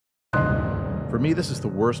For me, this is the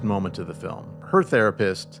worst moment of the film. Her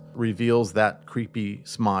therapist reveals that creepy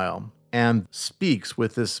smile and speaks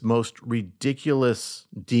with this most ridiculous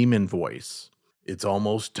demon voice. It's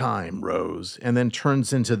almost time, Rose. And then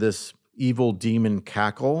turns into this evil demon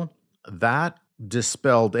cackle. That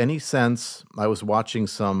dispelled any sense I was watching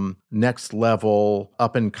some next level,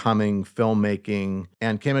 up and coming filmmaking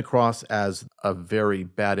and came across as a very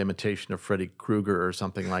bad imitation of Freddy Krueger or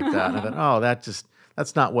something like that. And I thought, oh,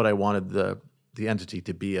 that's not what I wanted the entity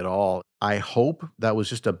to be at all. I hope that was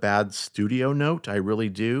just a bad studio note. I really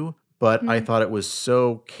do. But I thought it was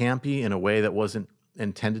so campy in a way that wasn't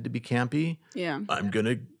intended to be campy. Yeah. I'm going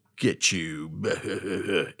to get you.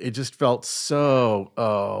 It just felt so,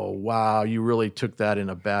 oh, wow, you really took that in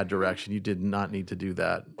a bad direction. You did not need to do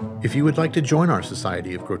that. If you would like to join our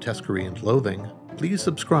Society of Grotesquerie and Loathing, please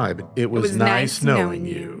subscribe. It was nice knowing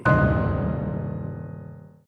you.